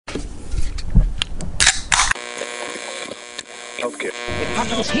Okay. It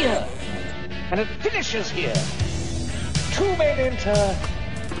happens here, and it finishes here. Two men enter,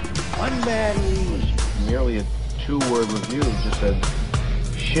 one man leaves. Nearly a 2-word review just said,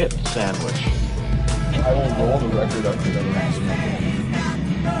 shit sandwich. I will roll the record up to the next.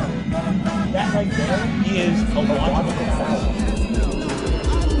 That right there is a logical fallacy.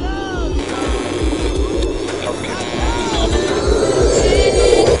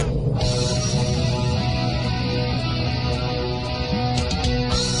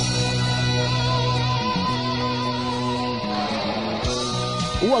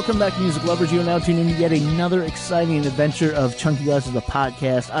 Welcome back, music lovers. You are now tuned in to yet another exciting adventure of Chunky Glasses, the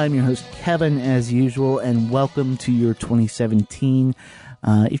podcast. I'm your host, Kevin, as usual, and welcome to your 2017.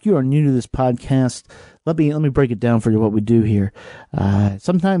 If you are new to this podcast, let me break it down for you what we do here.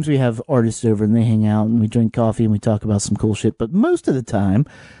 Sometimes we have artists over and they hang out and we drink coffee and we talk about some cool shit, but most of the time,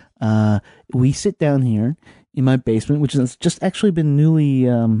 we sit down here in my basement, which has just actually been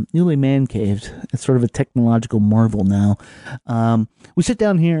newly man caved. It's sort of a technological marvel now. We sit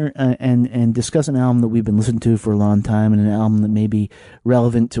down here and discuss an album that we've been listening to for a long time, and an album that may be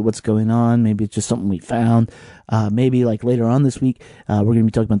relevant to what's going on. Maybe it's just something we found. Maybe like later on this week, we're going to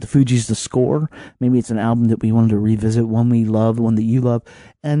be talking about the Fugees' The Score. Maybe it's an album that we wanted to revisit, one we love, one that you love,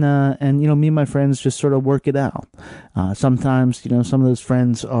 and you know, me and my friends just sort of work it out. Sometimes, you know, some of those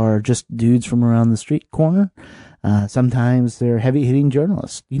friends are just dudes from around the street corner. Sometimes they're heavy-hitting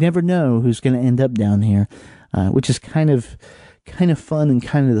journalists. You never know who's going to end up down here, which is kind of fun and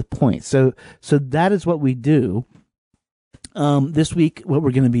kind of the point. So that is what we do. This week, what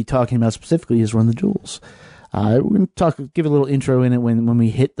we're going to be talking about specifically is Run the Jewels. We're going to give a little intro in it when we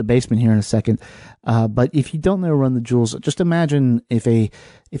hit the basement here in a second. But if you don't know Run the Jewels, just imagine if a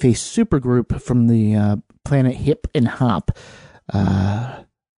supergroup from the planet Hip and Hop,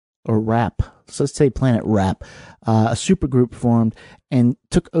 or Rap, so let's say Planet Rap, a supergroup formed and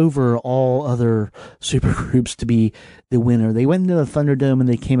took over all other supergroups to be the winner. They went into the Thunderdome and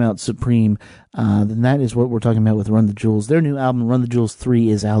they came out supreme. Then that is what we're talking about with Run the Jewels. Their new album, Run the Jewels 3,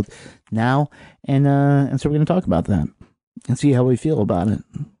 is out now, and so we're going to talk about that and see how we feel about it.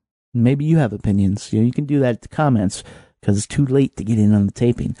 Maybe you have opinions. You can do that in the comments, because it's too late to get in on the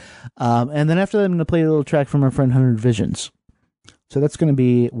taping. And then after that, I'm going to play a little track from our friend 100 Visions. So that's going to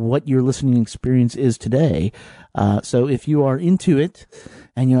be what your listening experience is today. So if you are into it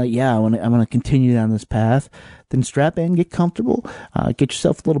and you're like, yeah, I want to continue down this path, then strap in, get comfortable, get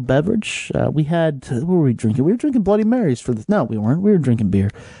yourself a little beverage. What were we drinking? We were drinking Bloody Marys for this. No, we weren't. We were drinking beer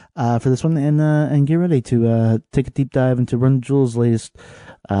for this one, and get ready to take a deep dive into Run the Jewels' latest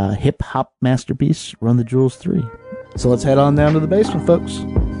hip hop masterpiece, Run the Jewels 3. So let's head on down to the basement, folks.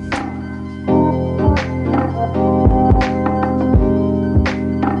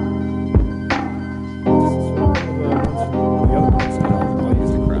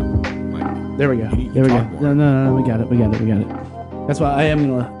 There we go. No, we got it. That's why I am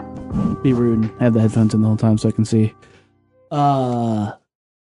going to be rude and have the headphones in the whole time so I can see.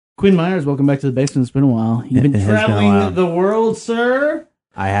 Quinn Myers, welcome back to the basement. It's been a while. You've been traveling the world, sir.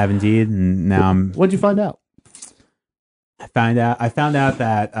 I have indeed, and now What'd you find out? I found out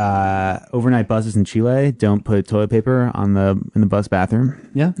that overnight buses in Chile don't put toilet paper in the bus bathroom.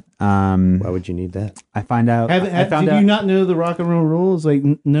 Yeah. Why would you need that? I found out. Did you not know the rock and roll rules? Like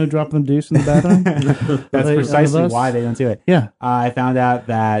no dropping the deuce in the bathroom. That's precisely why they don't do it. Yeah. I found out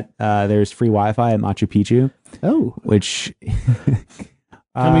that there's free Wi-Fi at Machu Picchu. Oh, which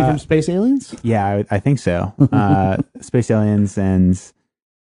coming from space aliens? Yeah, I think so. Space aliens and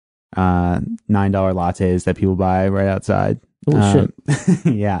 $9 lattes that people buy right outside. Oh shit!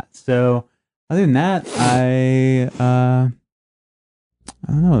 Yeah. So other than that, I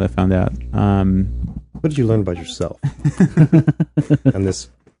don't know what I found out. What did you learn about yourself on this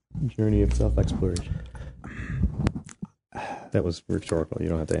journey of self-exploration? That was rhetorical. You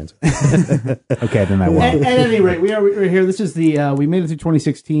don't have to answer. Okay, then I won't. At any rate, we're here. This is we made it through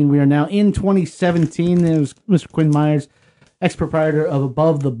 2016. We are now in 2017. It was Mr. Quinn Myers, ex-proprietor of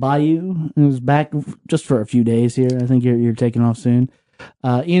Above the Bayou. It was back just for a few days here. I think you're taking off soon.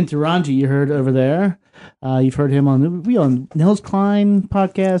 Ian Taranji, you heard over there. You've heard him on Nels Klein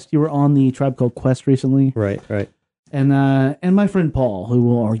podcast. You were on the Tribe Called Quest recently. Right. And my friend Paul, who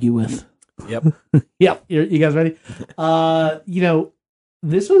we'll argue with. Yep. Yep. You guys ready?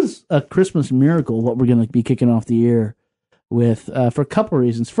 This was a Christmas miracle, what we're going to be kicking off the year with, for a couple of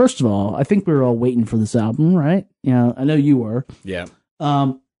reasons. First of all, I think we were all waiting for this album, right? I know you were. Yeah.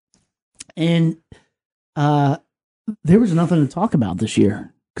 And there was nothing to talk about this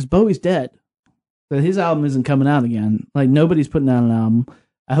year because Bowie's dead. So his album isn't coming out again. Like, nobody's putting out an album.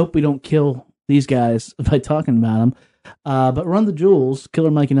 I hope we don't kill these guys by talking about them. But Run the Jewels,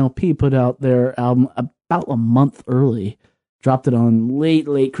 Killer Mike and LP put out their album about a month early. Dropped it on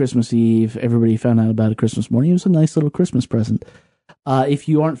late Christmas Eve. Everybody found out about it Christmas morning. It was a nice little Christmas present. If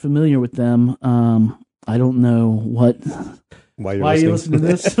you aren't familiar with them, I don't know why you're listening to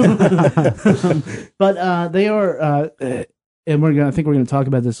this. But they are, and I think we're gonna talk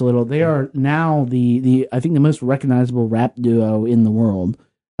about this a little. They are now the I think the most recognizable rap duo in the world,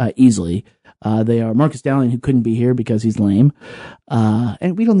 easily. They are Marcus Dowling, who couldn't be here because he's lame,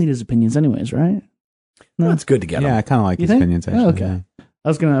 and we don't need his opinions anyways, right? No, it's good to get him. Yeah, I kind of like his think? opinions. Actually, Oh, okay. yeah. I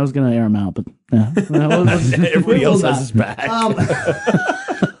was gonna air him out, but yeah. Everybody else has his back.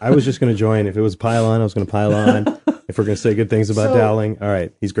 I was just going to join. If it was pile on, I was going to pile on. If we're going to say good things about Dowling, all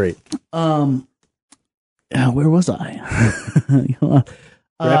right, he's great. Where was I?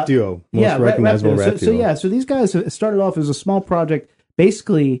 Rap duo, most recognizable rap duo. So these guys started off as a small project.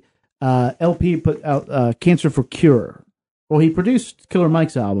 Basically, LP put out Cancer for Cure. Well, he produced Killer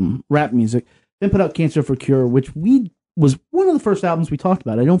Mike's album, rap music, then put out Cancer for Cure, which was one of the first albums we talked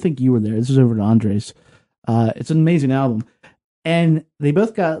about. I don't think you were there. This is over at Andres. It's an amazing album. And they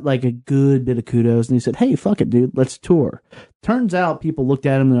both got like a good bit of kudos, and they said, "Hey, fuck it, dude, let's tour." Turns out people looked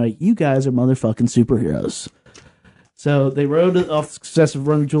at them and they're like, "You guys are motherfucking superheroes." So they rode off the success of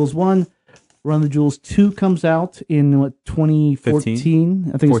Run the Jewels 1. Run the Jewels 2 comes out in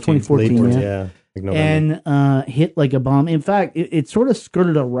 2014? I think it's 2014. Yeah. And hit like a bomb. In fact, it sort of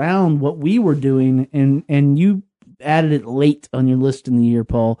skirted around what we were doing, and you added it late on your list in the year,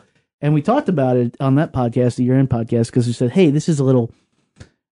 Paul. And we talked about it on that podcast, the year-end podcast, because we said, "Hey, this is a little,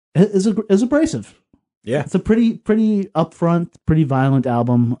 it's abrasive." Yeah, it's a pretty upfront, pretty violent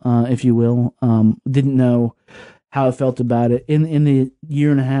album, if you will. Didn't know how I felt about it in the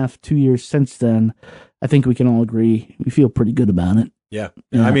year and a half, 2 years since then. I think we can all agree we feel pretty good about it. Yeah.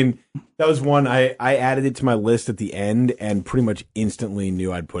 I mean, that was one I added it to my list at the end and pretty much instantly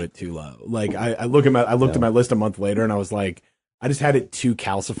knew I'd put it too low. Like I looked at my list a month later and I was like, I just had it too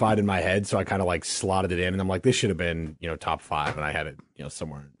calcified in my head, so I kind of like slotted it in, and I'm like, this should have been top 5, and I had it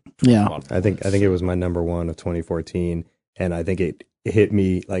somewhere. Yeah, I think it was my number 1 of 2014, and I think it hit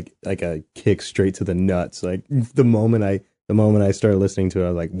me like a kick straight to the nuts. Like the moment I started listening to it, I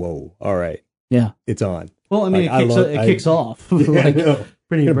was like, whoa, all right, yeah, it's on. Well, I mean, it kicks off like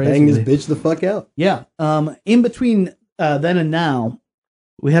pretty abrasively. Bang this bitch the fuck out. Yeah. In between then and now,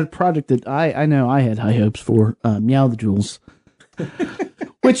 we had a project that I know I had high hopes for, Meow the Jewels.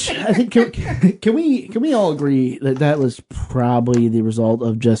 Which I think can we all agree that was probably the result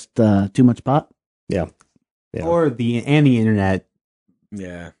of just too much pot? Yeah. Or the internet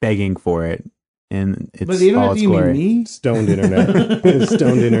begging for it, and it's the internet, all its you glory. mean me? Stoned internet.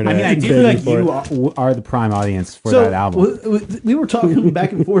 Stoned internet. I mean, I do feel like you are the prime audience for that album. We were talking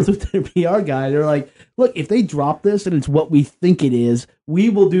back and forth with their PR guy. They're like, "Look, if they drop this and it's what we think it is, we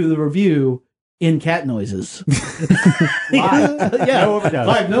will do the review in cat noises." Live. Yeah, No overdubs.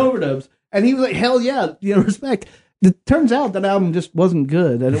 live, no overdubs. And he was like, "Hell yeah, respect." It turns out that album just wasn't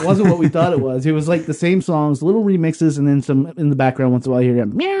good, and it wasn't what we thought it was. It was like the same songs, little remixes, and then some in the background once in a while you hear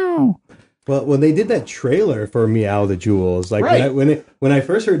meow. Well, when they did that trailer for Meow the Jewels, like right. when I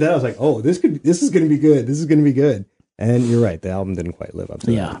first heard that, I was like, "Oh, this is going to be good. This is going to be good." And you're right, the album didn't quite live up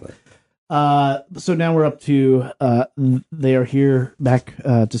to that. But. So now we're up to they are here back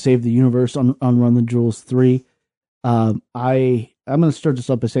to save the universe on Run the Jewels 3. I'm going to start this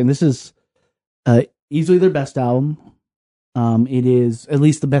up by saying this is easily their best album. It is at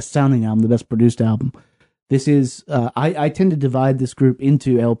least the best sounding album, the best produced album. This is I tend to divide this group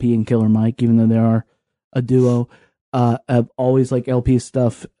into LP and Killer Mike, even though they are a duo. I've always liked LP's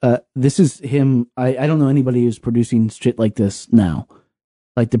stuff. This is him. I don't know anybody who's producing shit like this now.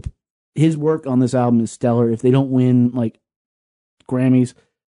 Like his work on this album is stellar. If they don't win like Grammys,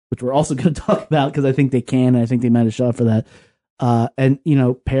 which we're also going to talk about because I think they can, I think they might have shot for that. And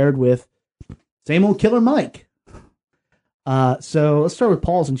paired with same old Killer Mike. So let's start with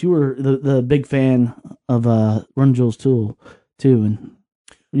Paul, since you were the big fan of Run Jewels 2 too, and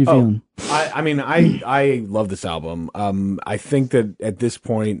what are you feeling? I mean, I love this album. I think that at this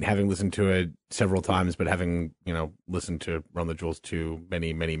point, having listened to it several times, but having listened to Run the Jewels 2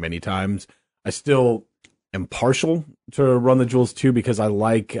 many, many, many times, I still am partial to Run the Jewels 2 because I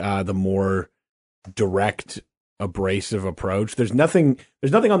like the more direct, abrasive approach. There's nothing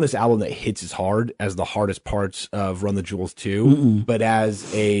on this album that hits as hard as the hardest parts of Run the Jewels 2, but as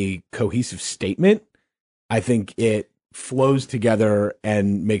a cohesive statement, I think it flows together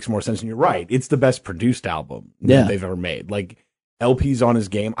and makes more sense. And you're right, it's the best produced album that they've ever made. Like, LP's on his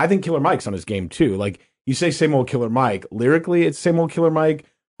game. I think Killer Mike's on his game too. Like, you say same old Killer Mike, lyrically it's same old Killer Mike,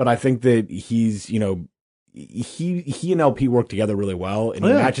 but I think that he's he and LP work together really well, and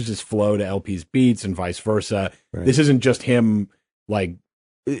he matches his flow to LP's beats and vice versa. Right. This isn't just him. Like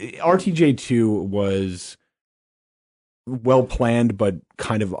RTJ2 was well planned, but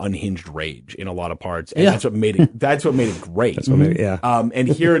kind of unhinged rage in a lot of parts, and that's what made it. That's what made it great. That's what made it, And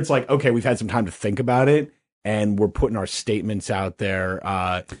here it's like, okay, we've had some time to think about it, and we're putting our statements out there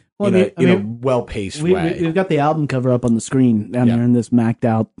in a well-paced way. We've got the album cover up on the screen down there in this macked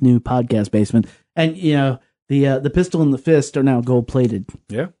out new podcast basement, and the pistol and the fist are now gold plated.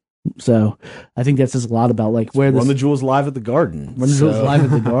 Yeah. So I think that says a lot about like where Run the Jewels live at the Garden. Run the Jewels live at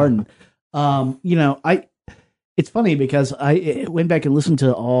the Garden. It's funny because I went back and listened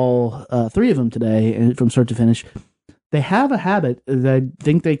to all 3 of them today, and from start to finish. They have a habit that I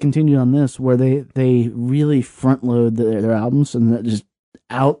think they continue on this, where they really front load their albums and that just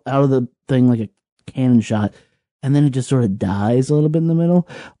out of the thing like a cannon shot, and then it just sort of dies a little bit in the middle.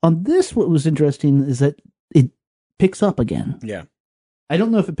 On this, what was interesting is that it picks up again. Yeah. I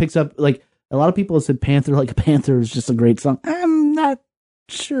don't know if it picks up, like a lot of people have said Panther Like a Panther is just a great song. I'm not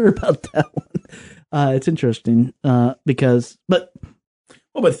sure about that one. It's interesting because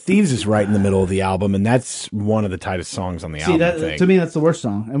Thieves is right in the middle of the album, and that's one of the tightest songs on the album. To me, that's the worst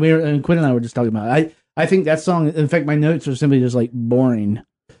song. And Quinn and I were just talking about it. I think that song, in fact, my notes are simply just like boring.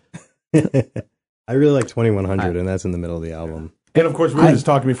 I really like 2100, and that's in the middle of the album. And of course, we were just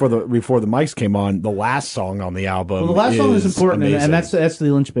talking before the mics came on. The last song on the album, well, the last song is important, and that's the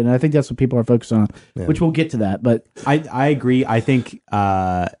linchpin. And I think that's what people are focused on, which we'll get to that. But I agree. I think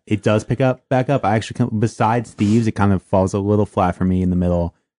it does pick up back up. I actually, besides Thieves, it kind of falls a little flat for me in the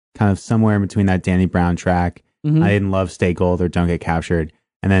middle, kind of somewhere in between that Danny Brown track. I didn't love Stay Gold or Don't Get Captured,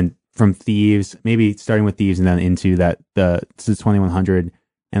 and then from Thieves, maybe starting with Thieves and then into the 2100.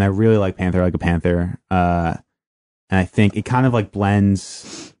 And I really like Panther Like a Panther. And I think it kind of like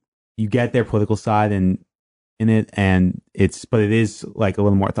blends. You get their political side in it, but it is like a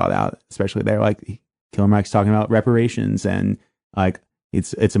little more thought out. Especially there, like Killer Mike's talking about reparations, and like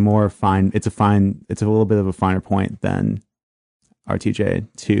it's a little bit of a finer point than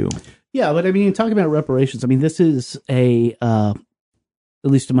RTJ2. Yeah, but I mean, talking about reparations, I mean, this is at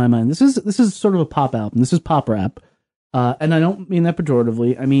least in my mind, this is sort of a pop album. This is pop rap, and I don't mean that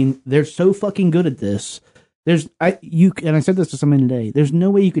pejoratively. I mean, they're so fucking good at this. And I said this to somebody today. There's no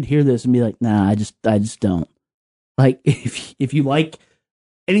way you could hear this and be like, nah, I just don't. Like, if you like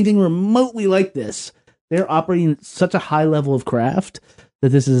anything remotely like this, they're operating at such a high level of craft that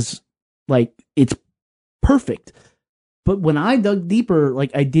this is like, it's perfect. But when I dug deeper,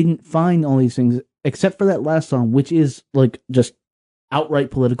 like, I didn't find all these things except for that last song, which is like just outright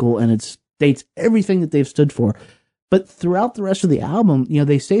political, and it states everything that they've stood for. But throughout the rest of the album,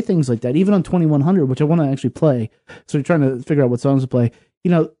 they say things like that, even on 2100, which I want to actually play. So you're trying to figure out what songs to play.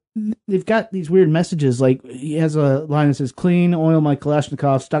 They've got these weird messages. Like, he has a line that says, "Clean oil my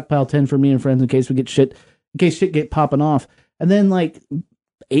Kalashnikov, stockpile 10 for me and friends in case shit get popping off." And then like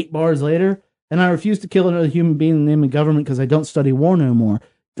 8 bars later, "And I refuse to kill another human being in the name of government because I don't study war no more."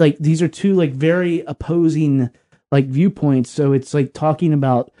 Like, these are two like very opposing like viewpoints. So it's like talking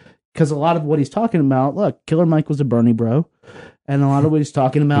about, because a lot of what he's talking about, look, Killer Mike was a Bernie bro, and a lot of what he's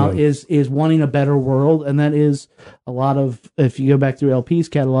talking about is wanting a better world, and that is a lot of, if you go back through LP's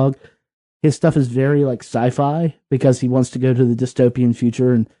catalog, his stuff is very like sci-fi because he wants to go to the dystopian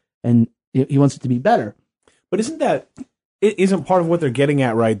future and he wants it to be better. But isn't part of what they're getting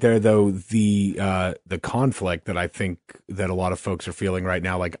at right there, though, the conflict that I think that a lot of folks are feeling right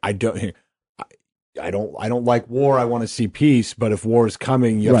now? Like, I don't like war. I want to see peace. But if war is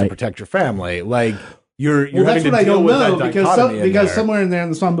coming, you have to protect your family. Like, you're having to deal with that dichotomy because somewhere in there in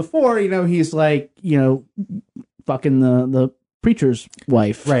the song before, he's like, fucking the preacher's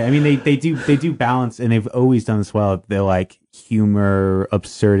wife. Right. I mean, they do balance, and they've always done this well. They're like humor,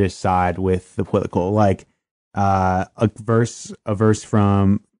 absurdist side with the political. Like a verse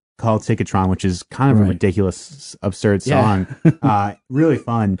from called Ticketron, which is kind of a ridiculous, absurd song. Really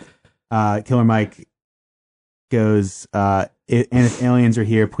fun. Killer Mike goes, and if aliens are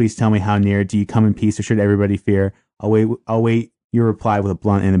here, please tell me how near. Do you come in peace or should everybody fear? I'll wait your reply with a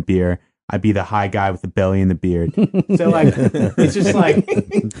blunt and a beer. I'd be the high guy with the belly and the beard. So like, it's just like,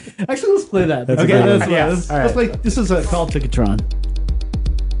 actually, let's play that. Let's play. This is called Ticketron.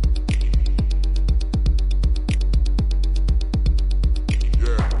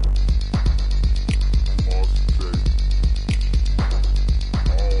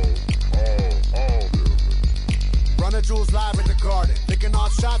 Jewels live in the garden, licking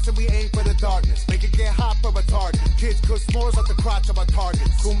off shots and we aim for the darkness. Make it get hot for retarded. Kids cook s'mores at the crotch of our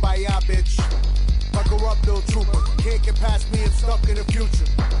targets. Kumbaya, bitch. Pucker up, little trooper. Can't get past me, I'm stuck in the future.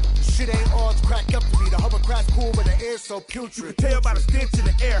 The shit ain't all it's cracked up to be. The hovercraft is so putrid. Tell by the stench in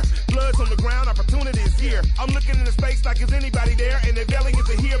the air. Blood's on the ground, opportunity is here. I'm looking into space like is anybody there? And if aliens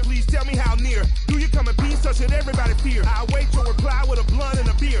are here, please tell me how near. Do you come in peace or should everybody fear? I await your reply with a blunt and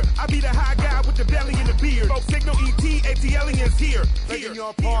a beer. I be the high guy with the belly and the beard. Folks signal ET, aliens here. Begging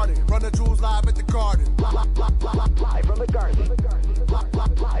your pardon. Run the jewels live at the garden. Live from the garden.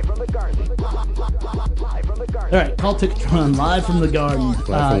 Live from the garden. Live from the garden. All right, Call Ticket Run, live from the garden. Live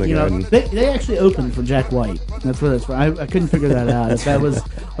from the you garden. know, they actually opened for Jack White. That's what that's for. I couldn't figure that out. If that was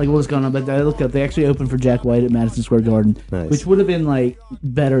like what was going on, but I looked up. They actually opened for Jack White at Madison Square Garden, Nice. which would have been like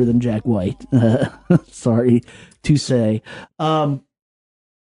better than Jack White. Sorry to say. I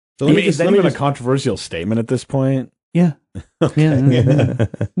mean, is that even a controversial statement at this point? Yeah. Yeah.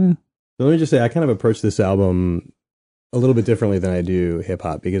 So let me just say, I kind of approach this album a little bit differently than I do hip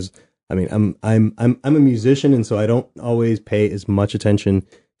hop because I mean, I'm a musician, and so I don't always pay as much attention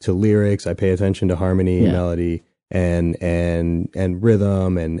to lyrics. I pay attention to harmony, melody, and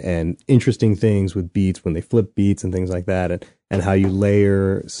rhythm, and interesting things with beats when they flip beats and things like that, and how you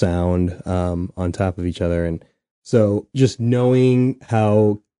layer sound on top of each other. And so just knowing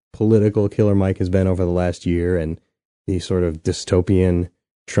how political Killer Mike has been over the last year and the sort of dystopian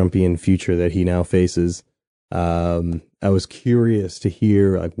Trumpian future that he now faces, I was curious to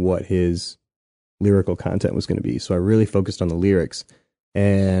hear like what his lyrical content was going to be. So I really focused on the lyrics,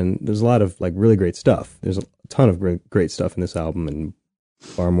 and there's a lot of like really great stuff. There's a ton of great stuff in this album, and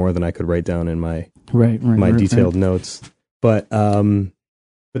far more than I could write down in my detailed notes. But then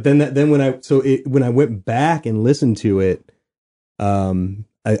when I went back and listened to it,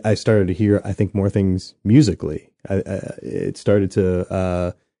 I started to hear, I think, more things musically. It started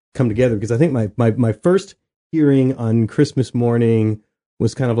to come together because I think my first hearing on Christmas morning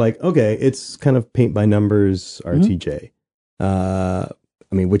was kind of like, okay, it's kind of paint by numbers RTJ. I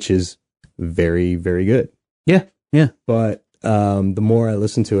mean, which is very, very good. Yeah. But the more I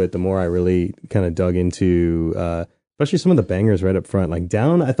listened to it, the more I really kind of dug into, especially some of the bangers right up front. Like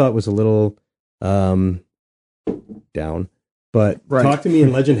Down, I thought was a little down. But Talk to Me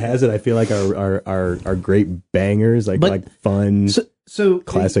and Legend Has It, I feel like are great bangers, like fun. So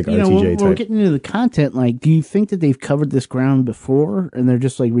classic you know, RTJ type. We're getting into the content. Like, do you think that they've covered this ground before and they're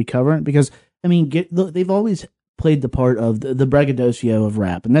just like recovering? Because I mean, they've always played the part of the braggadocio of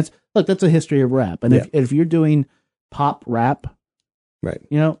rap, and that's a history of rap. And if you're doing pop rap, right,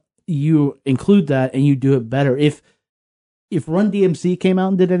 you know, you include that and you do it better. If Run DMC came out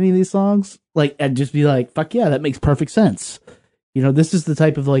and did any of these songs, like, I'd just be like, fuck yeah, that makes perfect sense. You know, this is the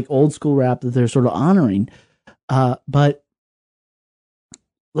type of like old school rap that they're sort of honoring. But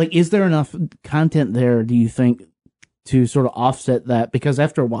like, is there enough content there, do you think, to sort of offset that? Because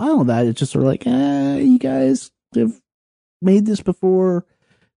after a while, that it's just sort of like, you guys have made this before.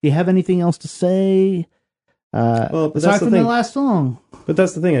 Do you have anything else to say? Well, aside from the last song. But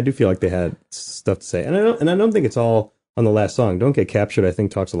that's the thing. I do feel like they had stuff to say, and I don't think it's all on the last song. Don't Get Captured, I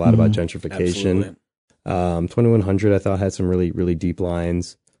think, talks a lot about gentrification. 2100, I thought, had some really, really deep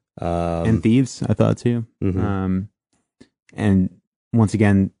lines. And Thieves, I thought too. Mm-hmm. And once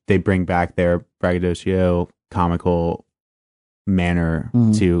again, they bring back their braggadocio, comical manner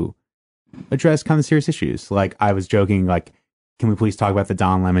to address kind of serious issues. Like, I was joking, like, can we please talk about the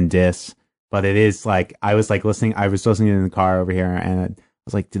Don Lemon diss? But it is like, I was listening in the car over here, and I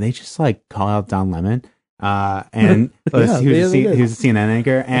was like, did they just like call out Don Lemon? And he was a CNN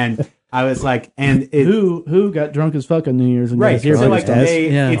anchor, and I was like, and who got drunk as fuck on New Year's and right? here So like,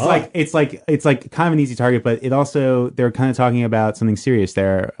 it's like kind of an easy target, but it also, they're kind of talking about something serious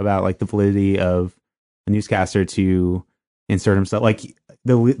there about like the validity of a newscaster to insert himself. Like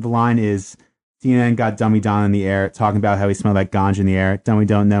the line is, CNN got Dummy Don in the air, talking about how he smelled like ganja in the air. Dummy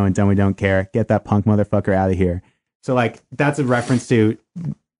don't know and Dummy don't care. Get that punk motherfucker out of here. So like, that's a reference to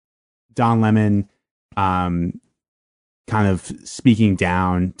Don Lemon, kind of speaking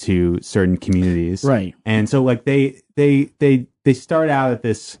down to certain communities. Right. And so like they start out at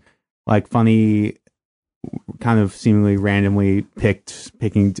this like funny, kind of seemingly randomly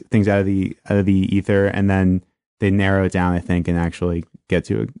picking things out of the ether, and then they narrow it down, I think, and actually get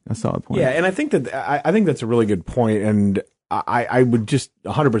to a solid point. Yeah, and I think that's a really good point, and I would just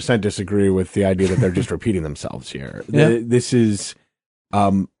 100% disagree with the idea that they're just repeating themselves here. Yeah. This is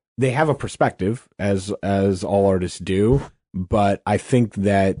they have a perspective, as all artists do, but I think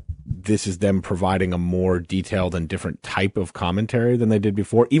that this is them providing a more detailed and different type of commentary than they did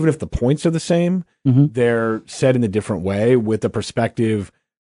before. Even if the points are the same, they're said in a different way with the perspective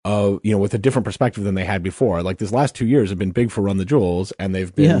of, with a different perspective than they had before. Like, these last 2 years have been big for Run the Jewels, and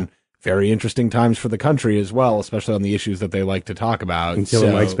they've been very interesting times for the country as well, especially on the issues that they like to talk about. And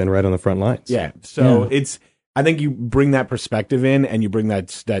Killer Mike's been right on the front lines. Yeah. So it's, I think you bring that perspective in, and you bring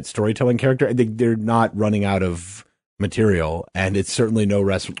that storytelling character. I think they're not running out of material, and it's certainly no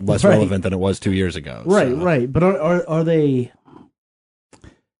less relevant than it was 2 years ago. Right. But are they?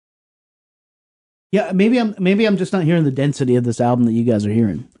 Yeah, maybe I'm just not hearing the density of this album that you guys are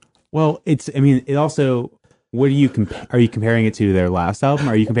hearing. Well, it also. What are you comparing it to their last album?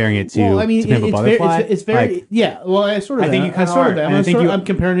 Are you comparing it to? Well, I mean, to Pimp a Butterfly? It's very like, yeah. Well, I sort of. I think you kind of are. I'm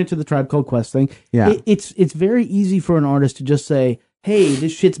comparing it to the Tribe Called Quest thing. Yeah, it's very easy for an artist to just say, "Hey,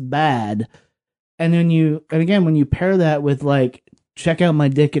 this shit's bad," and then when you pair that with like, "Check out my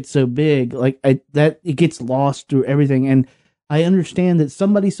dick, it's so big," like that it gets lost through everything. And I understand that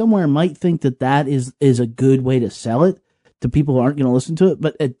somebody somewhere might think that is a good way to sell it to people who aren't going to listen to it,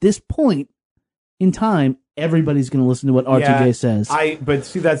 but at this point in time, everybody's going to listen to what R2J says. But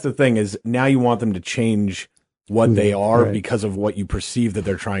see, that's the thing is now you want them to change what they are because of what you perceive that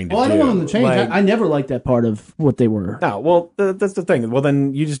they're trying to do. I don't want them to change. I never liked that part of what they were. No, well, that's the thing. Well,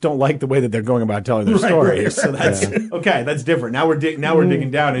 then you just don't like the way that they're going about telling their stories. Right. So that's okay. That's different. Now we're digging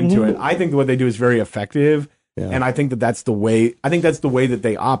down into it. I think what they do is very effective, and I think that's the way. I think that's the way that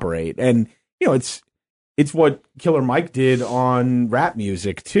they operate. And it's what Killer Mike did on rap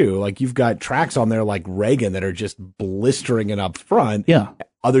music too. Like you've got tracks on there like Reagan that are just blistering it up front. Yeah.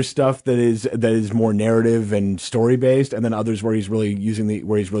 Other stuff that is more narrative and story based, and then others where he's really using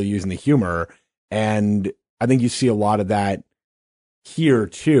the humor. And I think you see a lot of that here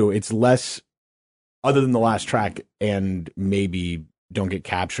too. It's less, other than the last track and maybe Don't Get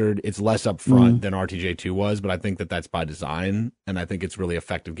Captured, it's less upfront than RTJ2 was. But I think that's by design, and I think it's really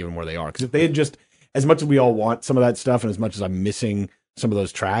effective given where they are. Because if they had just, as much as we all want some of that stuff, and as much as I'm missing some of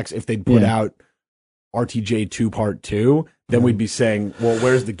those tracks, if they'd put out RTJ2 Part 2, then we'd be saying, well,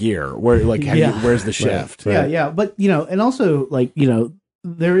 where's the gear? Where's the shift? Right. Yeah. But, and also,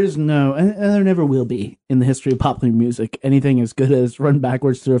 there is no, and there never will be in the history of popular music, anything as good as Run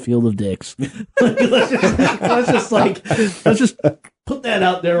Backwards Through a Field of Dicks. Let's just put that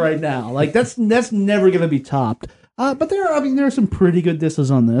out there right now. Like, that's never going to be topped. But there are some pretty good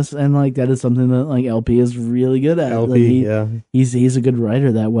disses on this, and that is something that LP is really good at. He's a good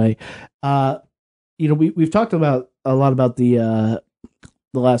writer that way. We've talked about a lot about the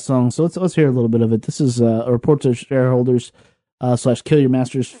last song, so let's hear a little bit of it. This is a report to shareholders / Kill Your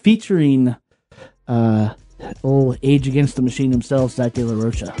Masters featuring old Age Against the Machine himself, Zach De La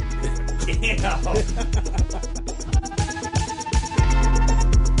Rocha.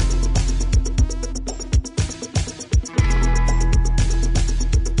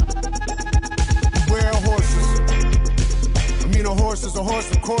 Horse is a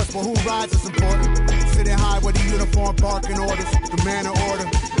horse, of course, but who rides is important. Sitting high with a uniform, barking orders, the man of order.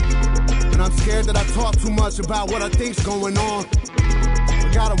 And I'm scared that I talk too much about what I think's going on.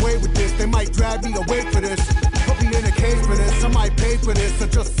 I got away with this, they might drag me away for this. Put me in a cage for this, I might pay for this. So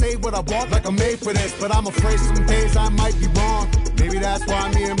just say what I want like I'm made for this. But I'm afraid some days I might be wrong. Maybe that's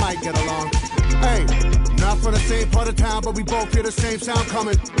why me and Mike get along. Hey, not from the same part of town, but we both hear the same sound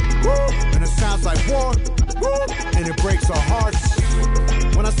coming. Woo! And it sounds like war. Woo! And it breaks our hearts.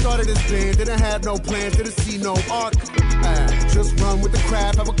 When I started this band, didn't have no plans, didn't see no arc. Just run with the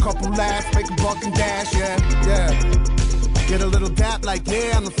crowd, have a couple laughs, make a buck and dash, yeah. Get a little dap like,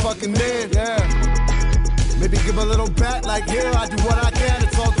 yeah, I'm the fucking man, yeah. Maybe give a little back like, yeah, I do what I can.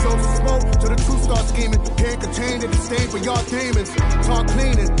 It's all jokes and smoke till the truth starts scheming. Can't contain it, disdain for y'all demons. Talk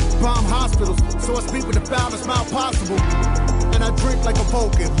cleaning, bomb hospitals, so I speak with the foulest mouth possible. And I drink like a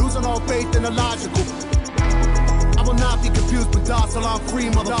Vulcan, losing all faith in the logical. I will not be confused with docile, I'm free,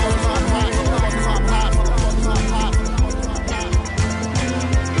 motherfuckers, I'm hot, motherfuckers, I'm hot, motherfuckers, I'm hot.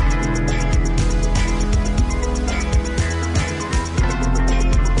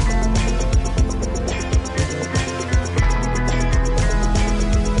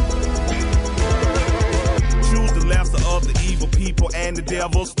 Choose the lesser of the evil people and the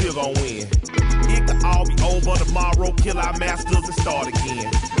devil still gon' win. It could all be over tomorrow, kill our masters and start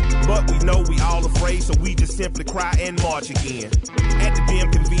again. But we know we all afraid, so we just simply cry and march again. At the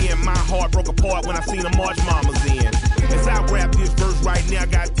damn convene, my heart broke apart when I seen the March Mamas in. As I rap this verse right now,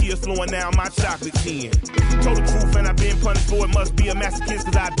 got tears flowing down my chocolate chin. Told the truth and I've been punished for it, must be a masochist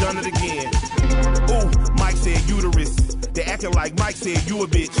cause I've done it again. Ooh, Mike said uterus. They acting like Mike said you a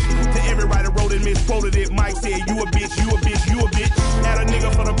bitch. To every writer wrote and misquoted it, Mike said you a bitch, you a bitch, you a bitch. Had a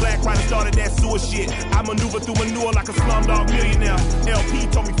nigga for the black writer started that sewer shit. I maneuver through manure like a slumdog millionaire. LP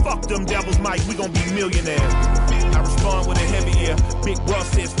told me fuck them devils, Mike, we gon' be millionaires. I respond with a heavy ear. Big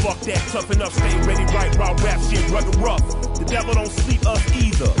Russ says fuck that, toughen up, stay ready, right, raw rap shit, rugged rough. The devil don't sleep us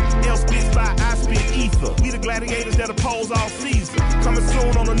either. L spits fire, I spit ether. We the gladiators that oppose all season. Coming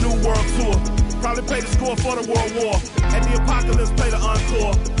soon on a new world tour. Probably play the score for the World War. At the apocalypse, play the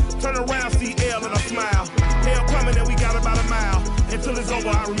encore. Turn around, see L and I smile. Hell coming and we got about a mile. Until it's over,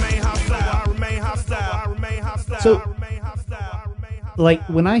 I remain hostile. I remain hostile. I remain hostile. So, I remain hostile. like,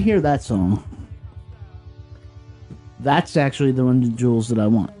 when I hear that song, that's actually the Run the Jewels that I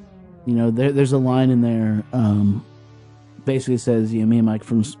want. You know, there's a line in there, basically says, you know, me and Mike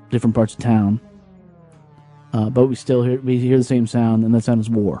from different parts of town, but we hear the same sound, and that sound is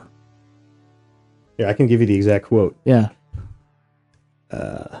war. Yeah, I can give you the exact quote. Yeah.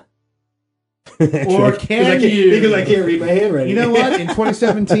 Actually, Or can you? Because I can't read my handwriting. You know what? In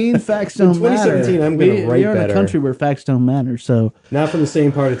 2017, facts don't matter. In 2017, I'm going to write We're in better. a country where facts don't matter, so... Not from the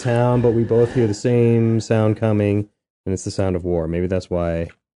same part of town, but we both hear the same sound coming, and it's the sound of war. Maybe that's why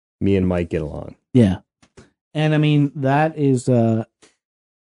me and Mike get along. Yeah. And I mean, that is,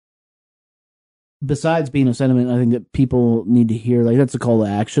 besides being a sentiment, I think that people need to hear, like, that's a call to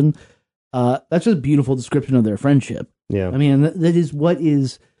action. That's just a beautiful description of their friendship. Yeah. I mean, that is what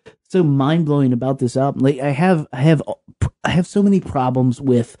is so mind blowing about this album. Like, I have so many problems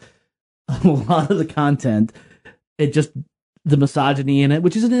with a lot of the content. It just, the misogyny in it,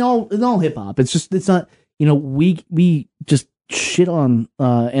 which isn't in all hip hop. It's not, you know, we just shit on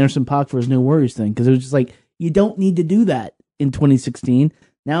Anderson .Paak for his No Worries thing, because it was just like, you don't need to do that in 2016.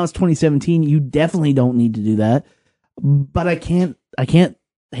 Now it's 2017. You definitely don't need to do that. But I can't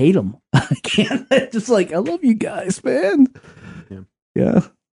hate them. I can't. Just like, I love you guys, man. Yeah.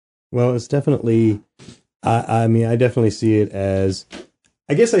 Well, it's definitely. I mean, I definitely see it as.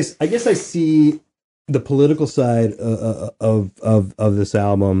 I guess I see the political side of this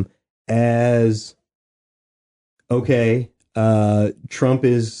album as. Okay, Trump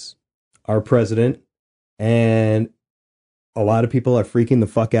is our president, and a lot of people are freaking the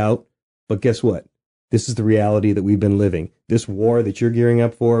fuck out. But guess what? This is the reality that we've been living. This war that you're gearing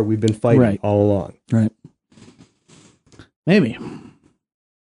up for, we've been fighting all along. Right. Maybe.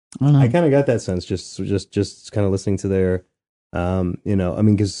 I don't know. I kind of got that sense just kind of listening to their, you know, I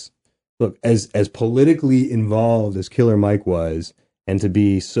mean, because look, as politically involved as Killer Mike was, and to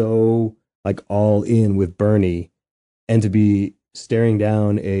be so like all in with Bernie, and to be staring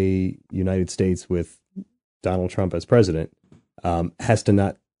down a United States with Donald Trump as president, has to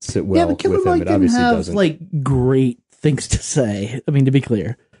not sit well but Killer with him. Mike It didn't obviously have doesn't. like great things to say. I mean, to be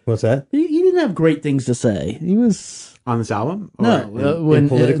clear, What's that? he didn't have great things to say. He was On this album? Or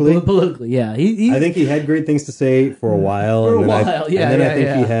politically, yeah. He I think he had great things to say for a while. For a and then while, I think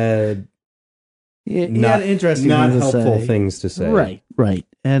he had he had interesting, not things to helpful say. things to say. Right,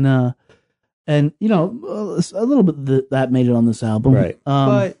 and you know, a little bit that made it on this album, Right.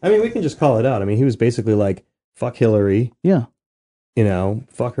 But I mean, we can just call it out. I mean, he was basically like, "Fuck Hillary." Yeah. You know,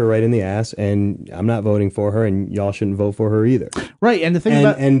 fuck her right in the ass, and I'm not voting for her, and y'all shouldn't vote for her either. Right, and the thing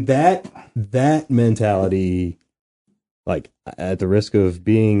and that mentality, like at the risk of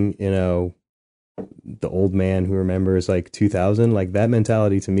being, you know, the old man who remembers like 2000, like that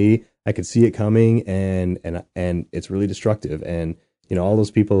mentality to me, I could see it coming, and it's really destructive. And you know, all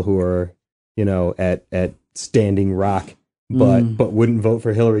those people who are, you know, at Standing Rock, but wouldn't vote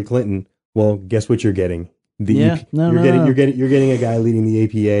for Hillary Clinton. Well, guess what you're getting? You're getting a guy leading the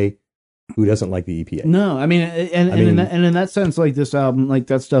APA who doesn't like the EPA. No, I mean, and in that sense, like this album, like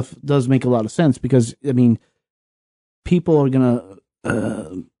that stuff does make a lot of sense, because I mean, people are gonna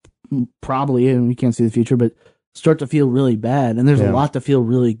probably, and we can't see the future, but start to feel really bad, and there's a lot to feel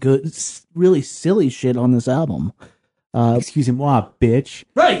really good, really silly shit on this album. Excuse moi, bitch.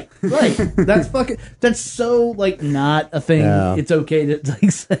 Right. That's so like not a thing. Yeah. It's okay to like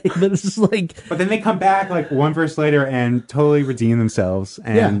say, but it's just like. But then they come back like one verse later and totally redeem themselves,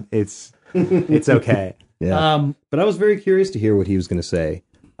 and it's okay. Yeah. But I was very curious to hear what he was going to say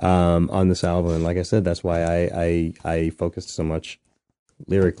on this album, and like I said, that's why I focused so much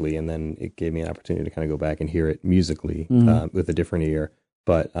lyrically, and then it gave me an opportunity to kind of go back and hear it musically with a different ear.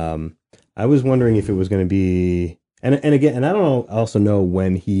 But I was wondering if it was going to be. And again, I don't also know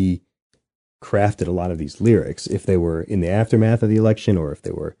when he crafted a lot of these lyrics, if they were in the aftermath of the election or if they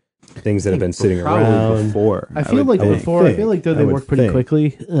were things that have been sitting around before. I feel like they work pretty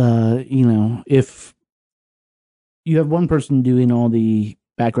quickly. You know, if you have one person doing all the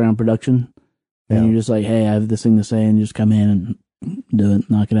background production, and you're just like, hey, I have this thing to say, and you just come in and do it,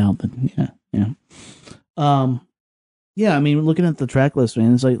 knock it out. But yeah. I mean, looking at the track list,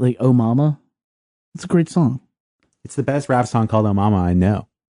 man, it's like Oh Mama. It's a great song. It's the best rap song called Oh Mama I know.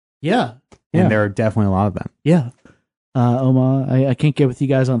 Yeah. And there are definitely a lot of them. Yeah. Oh Mama, I can't get with you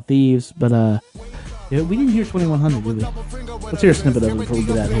guys on Thieves, but we didn't hear 2100, did we? Let's hear a snippet of it before we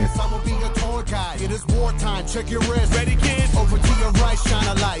get out of here. It is wartime, check your wrist. Ready, kid? Over to your right,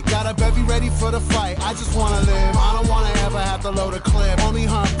 shine a light. Got a baby ready for the fight. I just wanna live. I don't wanna ever have to load a clip. Only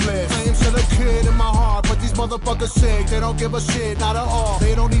hunt bliss. Claims to the kid in my heart, but these motherfuckers sick. They don't give a shit, not at all.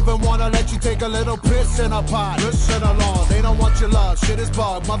 They don't even wanna let you take a little piss in a pot. Listen along, they don't want your love. Shit is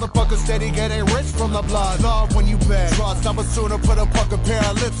bug. Motherfuckers steady getting rich from the blood. Love when you beg. Trust, I would sooner put a fucking pair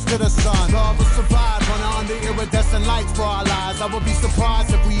of lips to the sun. Love will survive, running under iridescent lights for our lives. I would be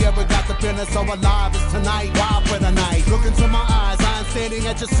surprised if we ever got the business so alive as tonight. Wild for the night. Look into my eyes, I am standing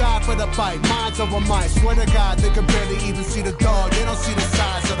at your side for the fight. Minds over might. Swear to God, they can barely even see the dog. They don't see the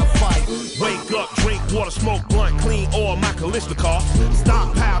size of the fight. Wake up, drink water, smoke blunt, clean oil, my Kalishnikov.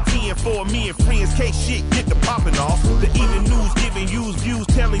 Stockpile tea for me and friends, case shit get the popping off. The evening news giving you views,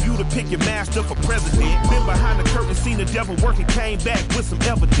 telling you to pick your master for president. Been behind the curtain, seen the devil working, came back with some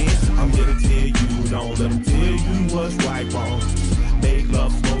evidence. I'm here to tell you, don't let them tell you what's right, wrong. Make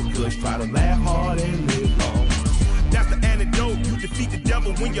love, smoke kush, try to laugh hard and live long. That's the antidote, you defeat the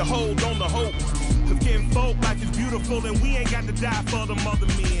devil when you hold on to hope. Cause getting folk like it's beautiful and we ain't got to die for the mother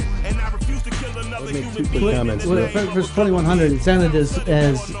men. And I refuse to kill another human being. For 2100, it sounded as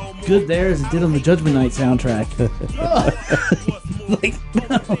good there as it did on the Judgment Night soundtrack. Like,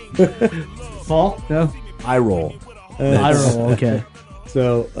 Fall? No? I roll. I roll, okay.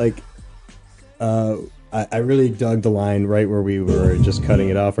 So, like, I really dug the line right where we were just cutting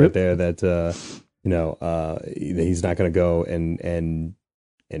it off right there that, he's not going to go and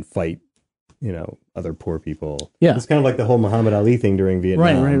fight, other poor people. Yeah. It's kind of like the whole Muhammad Ali thing during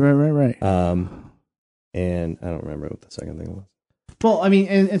Vietnam. Right. And I don't remember what the second thing was. Well, I mean,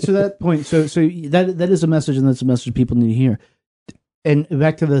 and to that point, so that is a message, and that's a message people need to hear. And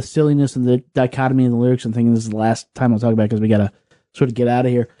back to the silliness and the dichotomy in the lyrics and thinking this is the last time I'll talk about it because we got to sort of get out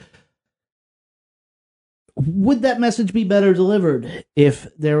of here. Would that message be better delivered if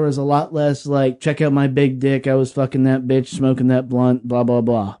there was a lot less like, check out my big dick, I was fucking that bitch, smoking that blunt, blah, blah,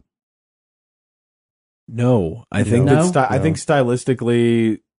 blah? No, I think I think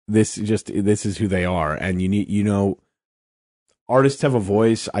stylistically, this is who they are, and you need, artists have a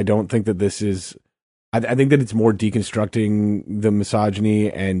voice. I don't think that this is. I think that it's more deconstructing the misogyny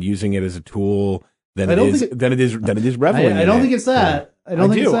and using it as a tool than it is reveling. I don't think it's that. I don't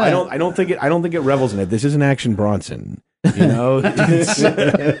think it's that. I don't think it revels in it. This isn't Action Bronson.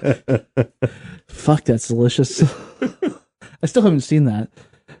 Fuck, that's delicious. I still haven't seen that.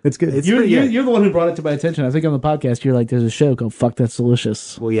 It's good. You're the one who brought it to my attention. I think on the podcast, you're like, there's a show called Fuck, That's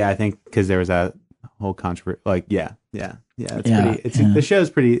Delicious. Well, yeah, I think because there was that whole controversy. Like, yeah. The show's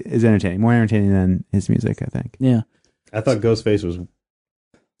is entertaining, more entertaining than his music, I think. Yeah. I thought Ghostface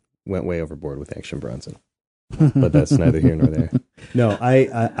went way overboard with Action Bronson, but that's neither here nor there. No,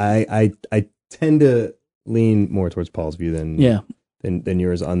 I tend to lean more towards Paul's view than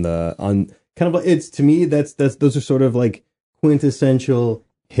yours on kind of, it's, to me, those are sort of like quintessential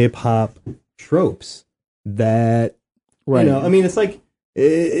hip hop tropes that, right. I mean, it's like,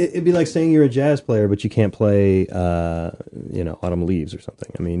 it'd be like saying you're a jazz player, but you can't play, Autumn Leaves or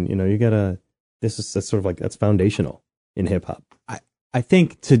something. I mean, you gotta, that's sort of like, that's foundational in hip hop. I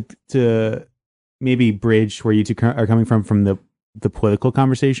think to maybe bridge where you two are coming from the political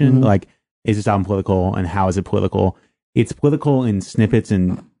conversation, Mm-hmm. like, is this album political and how is it political? It's political in snippets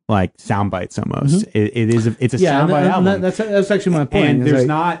and like sound bites almost. Mm-hmm. It's a soundbite album. That's actually my point. And there's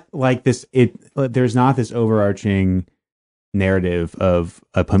not like this. There's not this overarching narrative of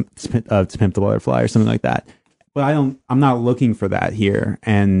To Pimp the Butterfly or something like that. But I'm not looking for that here,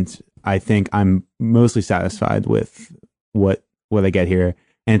 and I think I'm mostly satisfied with what I get here.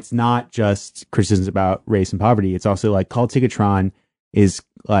 And it's not just criticisms about race and poverty. It's also like Called Ticketron is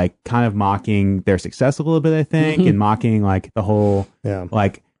like kind of mocking their success a little bit, I think, and mocking like the whole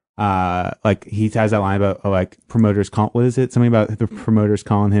like he has that line about like promoters what is it? Something about the promoters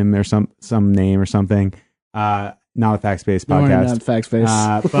calling him or some name or something. Not a facts-based podcast. Not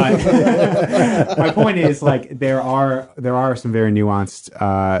facts-based. But my point is, like, there are some very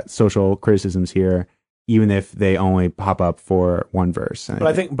nuanced social criticisms here, even if they only pop up for one verse. But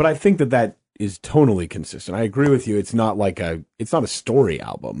I think that is tonally consistent. I agree with you. It's not it's not a story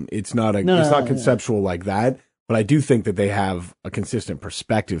album. It's not conceptual like that. But I do think that they have a consistent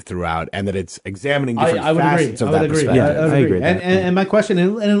perspective throughout, and that it's examining different facets of that perspective. Yeah, I would agree. And my question,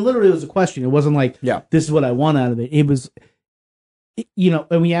 and it literally was a question. It wasn't like, this is what I want out of it. It was,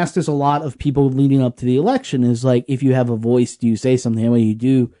 and we asked this a lot of people leading up to the election, is like, if you have a voice, do you say something? What do you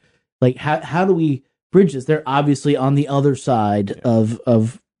do? Like, how do we bridge this? They're obviously on the other side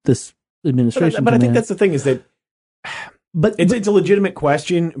of this administration. But I think that's the thing, is that it's a legitimate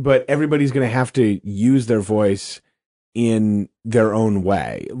question, but everybody's going to have to use their voice in their own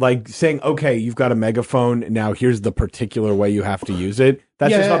way. Like saying, okay, you've got a megaphone, now here's the particular way you have to use it.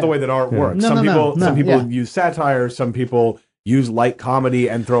 That's just not the way that art works. No, some people yeah. use satire, some people use light comedy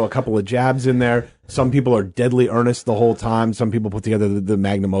and throw a couple of jabs in there. Some people are deadly earnest the whole time. Some people put together the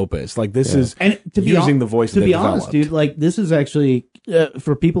magnum opus. Like this is and to be using the voice. To be honest, dude, like this is actually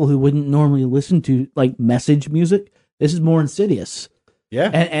for people who wouldn't normally listen to like message music. This is more insidious. Yeah,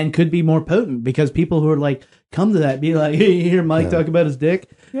 and could be more potent because people who are like come to that be like, hey, you hear Mike talk about his dick,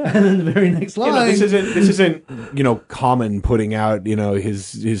 and then the very next line. This isn't Common putting out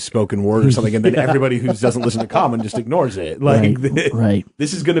his spoken word or something, and then everybody who doesn't listen to Common just ignores it. Like right.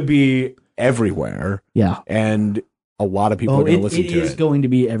 This is going to be everywhere. Yeah, and a lot of people are going to listen to it. It is going to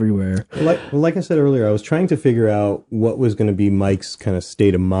be everywhere. Like I said earlier, I was trying to figure out what was going to be Mike's kind of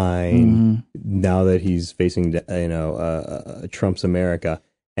state of mind now that he's facing, Trump's America,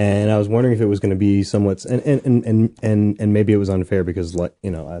 and I was wondering if it was going to be somewhat, and maybe it was unfair because, I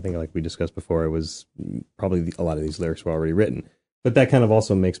think like we discussed before, it was probably a lot of these lyrics were already written, but that kind of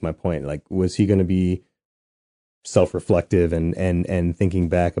also makes my point. Like, was he going to be self-reflective and thinking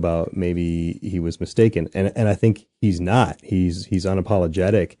back about maybe he was mistaken, and I think he's not. He's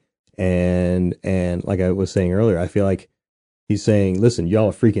unapologetic, and like I was saying earlier, I feel like he's saying, listen, y'all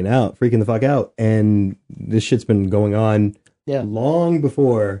are freaking the fuck out, and this shit's been going on long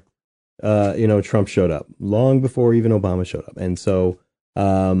before Trump showed up, long before even Obama showed up, and so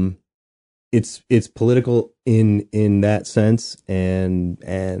it's political in that sense, and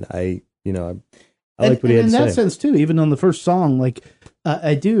I liked what he had to say. In that sense, too, even on the first song, like,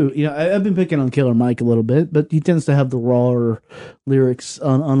 I do, I've been picking on Killer Mike a little bit, but he tends to have the rawer lyrics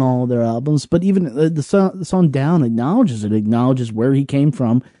on all of their albums. But even the song Down acknowledges it, acknowledges where he came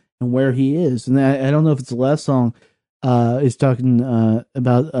from and where he is. And I don't know if it's the last song, is talking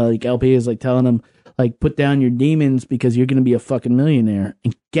about, like, LP is, like, telling him, like, put down your demons because you're going to be a fucking millionaire.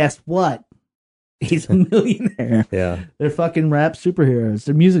 And guess what? He's a millionaire. Yeah, they're fucking rap superheroes.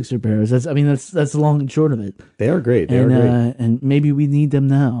 They're music superheroes. That's the long and short of it. They are great. They are great, and maybe we need them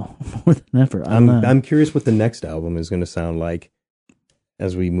now more than ever. I'm curious what the next album is going to sound like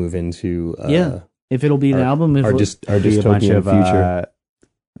as we move into. If it'll be an album, if our dystopian future.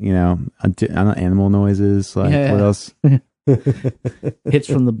 I don't know, animal noises. Like what else? Hits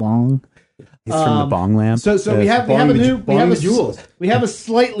from the bong. It's from the bong lamp. So we have a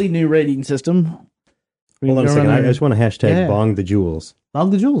slightly new rating system. Hold on a second. I just want to hashtag bong the jewels.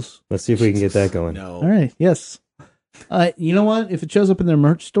 Bong the jewels. Let's see if we can get that going. No. All right. Yes. You know what? If it shows up in their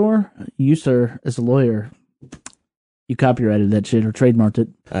merch store, you, sir, as a lawyer, you copyrighted that shit or trademarked it.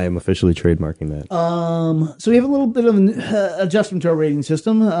 I am officially trademarking that. So we have a little bit of an adjustment to our rating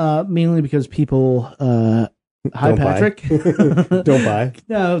system, mainly because people. Hi, Don't Patrick. Don't buy.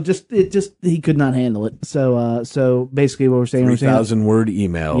 No, he could not handle it. So basically, what we're saying, 3,000 word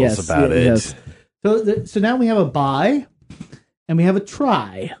emails about it. Yes. So now we have a buy, and we have a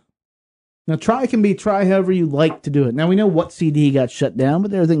try. Now, try can be try however you like to do it. Now we know what CD got shut down,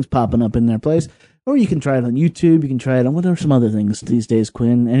 but there are things popping up in their place. Or you can try it on YouTube. You can try it on what are some other things these days,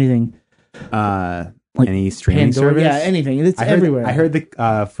 Quinn? Anything? Like any streaming Pandora, service? Yeah, anything. It's everywhere. I heard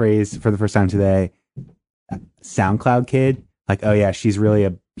the phrase for the first time today. SoundCloud kid, like, oh yeah, she's really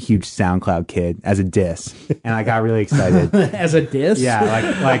a huge SoundCloud kid as a diss, and I got really excited. As a diss,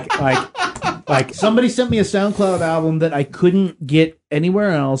 yeah, like somebody sent me a SoundCloud album that I couldn't get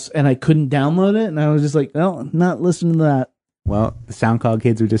anywhere else, and I couldn't download it, and I was just like, well, I'm not listening to that. Well, the SoundCloud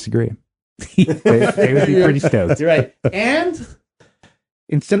kids would disagree. they would be pretty stoked. You're right. And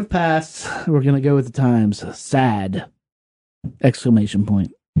instead of past, we're gonna go with the times. Sad! Exclamation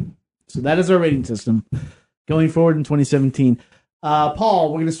point. So that is our rating system going forward in 2017. Paul,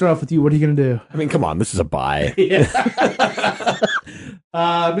 we're going to start off with you. What are you going to do? I mean, come on, this is a buy.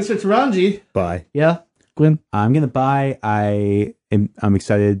 Mr. Taranji. Buy. Yeah, Gwen. I'm going to buy. I'm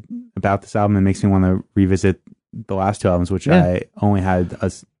excited about this album. It makes me want to revisit the last two albums, which I only had.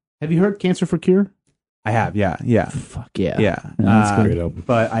 Have you heard Cancer for Cure? I have. Yeah. Fuck yeah. Yeah. That's great album.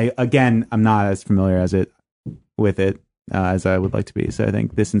 But I'm not as familiar with it. As I would like to be, so I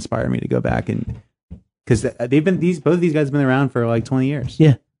think this inspired me to go back and because both of these guys have been around for like 20 years.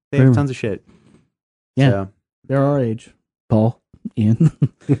 Yeah, they have tons of shit. Yeah, so. They're our age, Paul, Ian,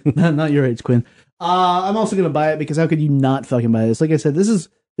 not your age, Quinn. I'm also gonna buy it because how could you not fucking buy this? Like I said, this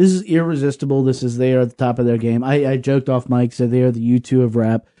is irresistible. They are at the top of their game. I joked off mic, said they are the U2 of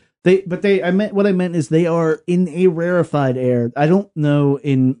rap. What I meant is they are in a rarefied air. I don't know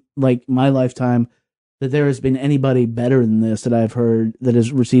in like my lifetime that there has been anybody better than this that I've heard that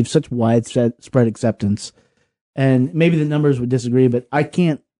has received such widespread acceptance. And maybe the numbers would disagree, but I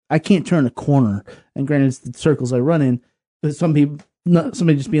can't I can't turn a corner. And granted, it's the circles I run in, but somebody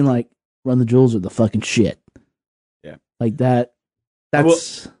just being like, Run the Jewels are the fucking shit. Yeah. Like that. I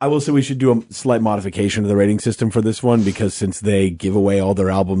will say we should do a slight modification to the rating system for this one, because since they give away all their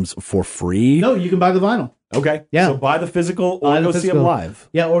albums for free. No, you can buy the vinyl. Okay. Yeah. So buy the physical or go see them live.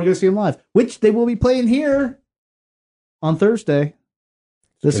 Yeah, or go see them live, which they will be playing here on Thursday.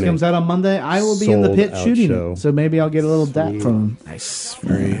 This comes out on Monday. I will be in the pit shooting it, so maybe I'll get a little dap from them. Nice.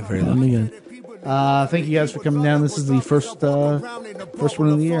 Very, very lucky. Good. Thank you guys for coming down. This is the first one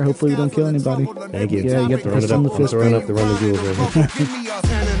of the year. Hopefully we don't kill anybody. Thank you. Yeah, you got the fist on the fist. Throwing up the Run the Jewels right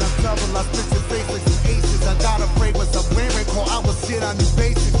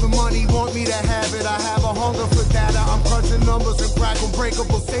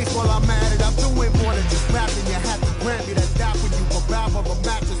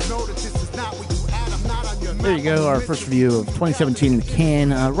There you go, our first review of 2017 in the can.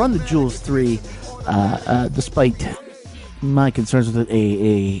 Run the Jewels 3, despite my concerns with it,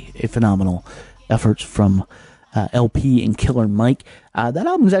 a phenomenal effort from LP and Killer Mike. That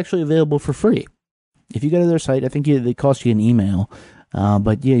album is actually available for free. If you go to their site, I think they cost you an email,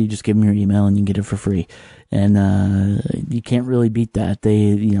 but yeah, you just give them your email and you can get it for free. And you can't really beat that.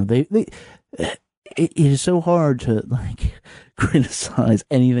 It is so hard to criticize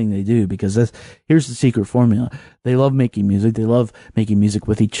anything they do, because here's the secret formula. They love making music. They love making music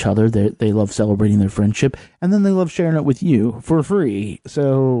with each other. They love celebrating their friendship, and then they love sharing it with you for free.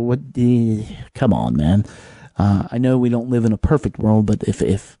 So come on, man. I know we don't live in a perfect world, but if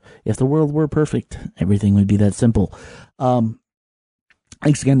the world were perfect, everything would be that simple.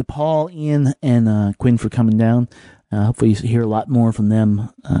 Thanks again to Paul, Ian, and Quinn for coming down. Hopefully you hear a lot more from them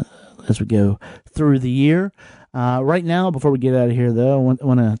as we go through the year. Right now, before we get out of here, though, I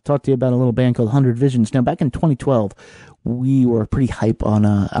want to talk to you about a little band called 100 Visions. Now, back in 2012, we were pretty hype on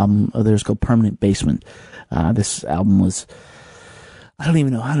an album of theirs called Permanent Basement. This album was, I don't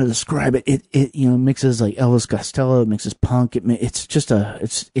even know how to describe it. It mixes like Elvis Costello, it mixes punk.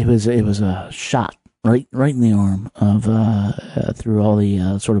 It was a shot right in the arm of through all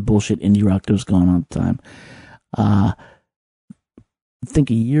the sort of bullshit indie rock that was going on at the time. I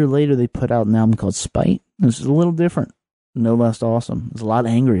think a year later they put out an album called Spite. This is a little different, no less awesome. It's a lot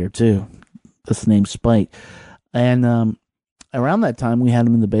angrier too. That's the name Spite. And around that time we had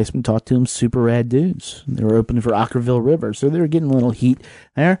them in the basement, talked to them, super rad dudes. They were opening for Ockerville River, so they were getting a little heat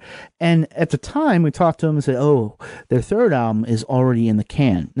there. And at the time we talked to them and said, oh, their third album is already in the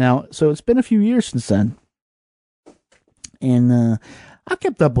can. Now, so it's been a few years since then. And I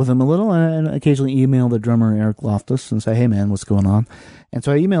kept up with him a little and occasionally email the drummer Eric Loftus and say, hey man, what's going on? And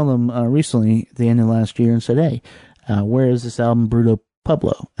so I emailed him recently at the end of last year and said, hey, where is this album Bruto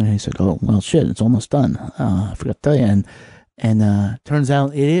Pueblo? And he said, oh, well, shit, it's almost done. I forgot to tell you. And turns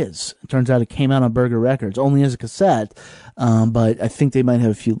out it is. It turns out it came out on Burger Records, only as a cassette, but I think they might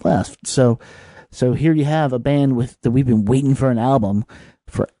have a few left. So here you have a band that we've been waiting for an album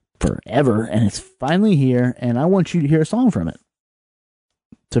for forever, and it's finally here, and I want you to hear a song from it.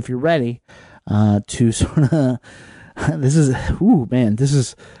 So if you're ready to sort of, this is a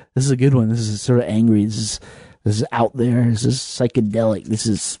good one. This is sort of angry. This is out there. This is psychedelic. This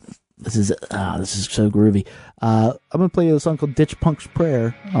is so groovy. I'm gonna play a song called Ditch Punk's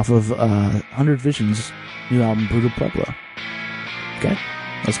Prayer off of 100 Visions' new album Brutal Pueblo. Okay,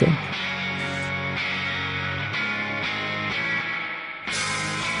 let's go.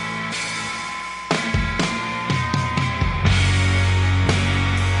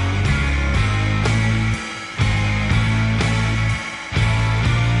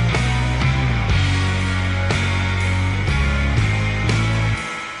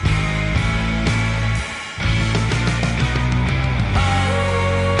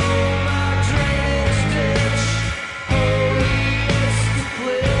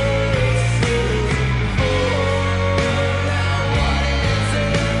 Play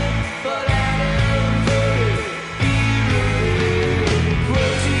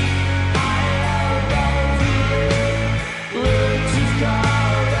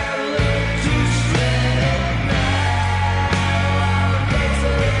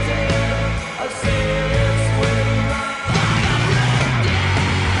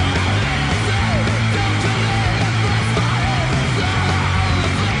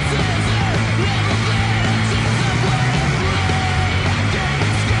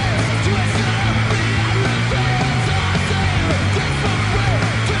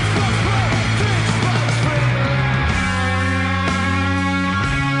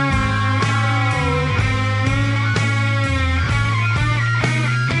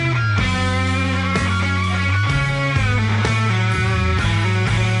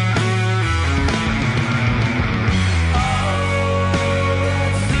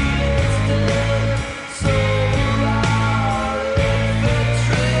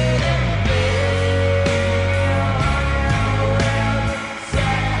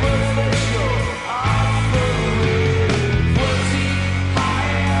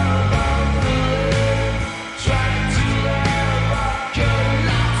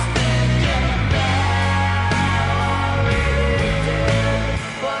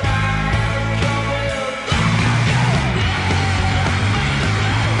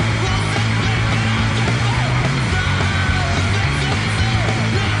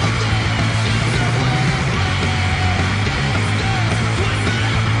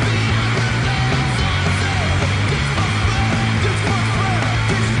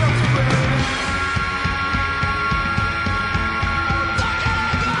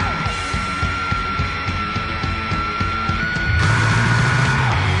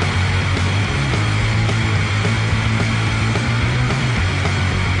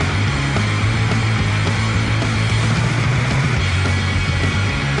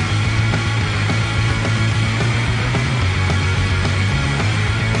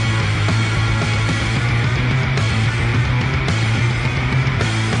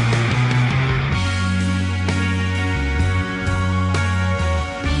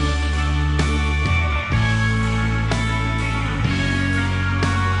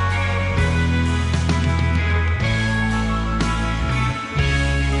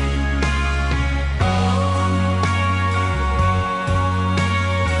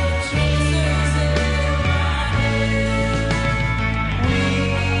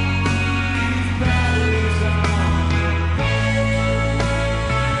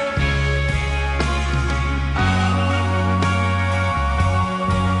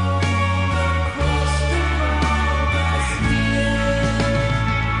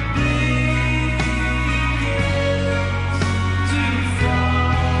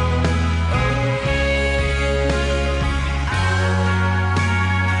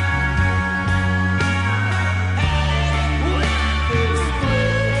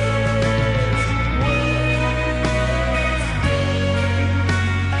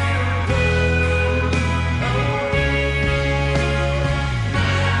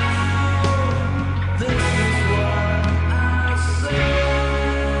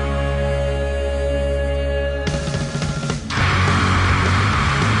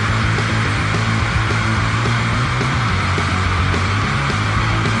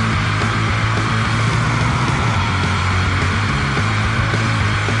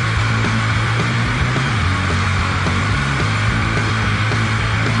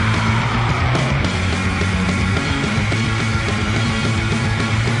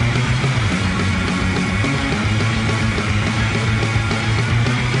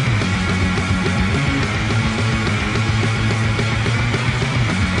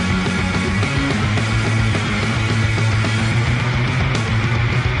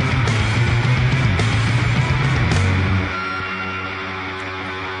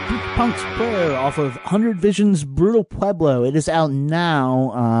Punk's Prayer off of 100 Vision's Brutal Pueblo. It is out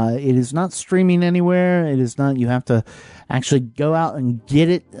now. It is not streaming anywhere. It is not, you have to actually go out and get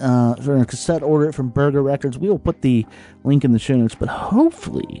it, or a cassette, order it from Burger Records. We will put the link in the show notes, but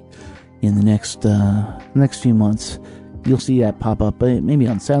hopefully in the next few months, you'll see that pop up, maybe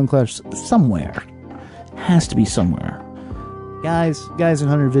on SoundCloud somewhere. Has to be somewhere. Guys in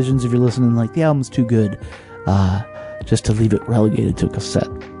 100 Visions, if you're listening, like, the album's too good, just to leave it relegated to a cassette.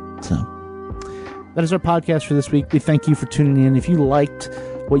 So, that is our podcast for this week. We thank you for tuning in. If you liked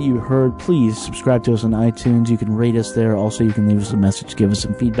what you heard, please subscribe to us on iTunes. You can rate us there. Also, you can leave us a message, give us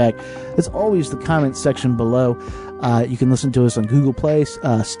some feedback. As always, the comment section below. You can listen to us on Google Play,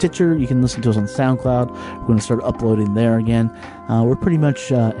 Stitcher. You can listen to us on SoundCloud. We're going to start uploading there again. We're pretty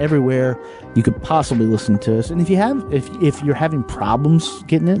much everywhere you could possibly listen to us. And if you're having problems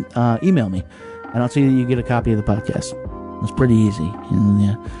getting it, email me, and I'll see that you get a copy of the podcast. It's pretty easy,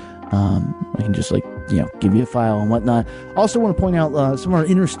 and I can just give you a file and whatnot. Also, want to point out some of our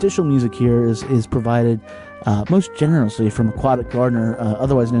interstitial music here is provided most generously from Aquatic Gardener,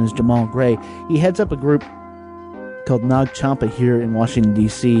 otherwise known as Jamal Gray. He heads up a group called Nag Champa here in Washington,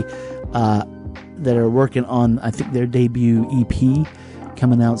 D.C., that are working on, I think, their debut EP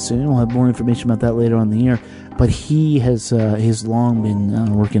coming out soon. We'll have more information about that later on in the year. But he has long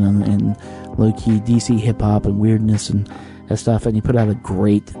been working on in low-key DC hip-hop and weirdness and stuff, and he put out a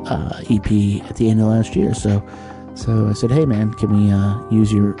great EP at the end of last year. So I said, hey, man, can we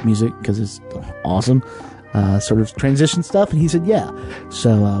use your music because it's awesome? Sort of transition stuff, and he said yeah.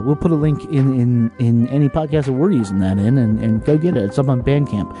 So we'll put a link in any podcast that we're using that in, and go get it. It's up on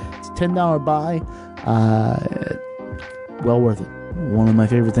Bandcamp. It's $10 buy. Well worth it. One of my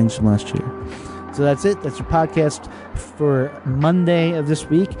favorite things from last year. So that's it. That's your podcast for Monday of this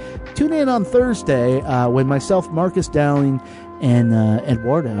week. Tune in on Thursday when myself, Marcus Dowling, and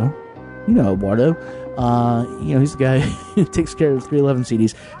Eduardo, Eduardo, he's the guy who takes care of 311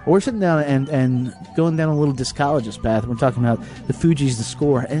 CDs. We're sitting down and going down a little discologist path. We're talking about the Fugees, The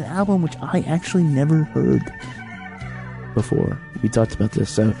Score, an album which I actually never heard before. We talked about this,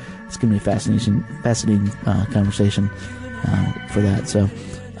 so it's going to be a fascinating conversation for that. So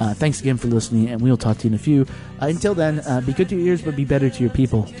thanks again for listening, and we'll talk to you in a few. Until then, be good to your ears, but be better to your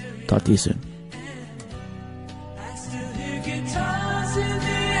people. Talk to you soon.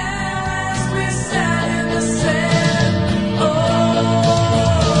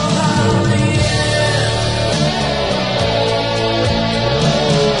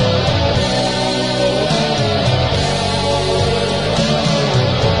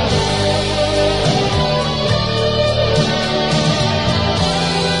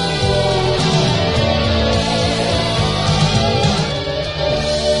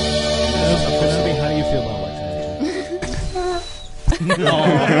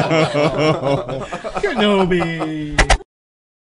 Kenobi.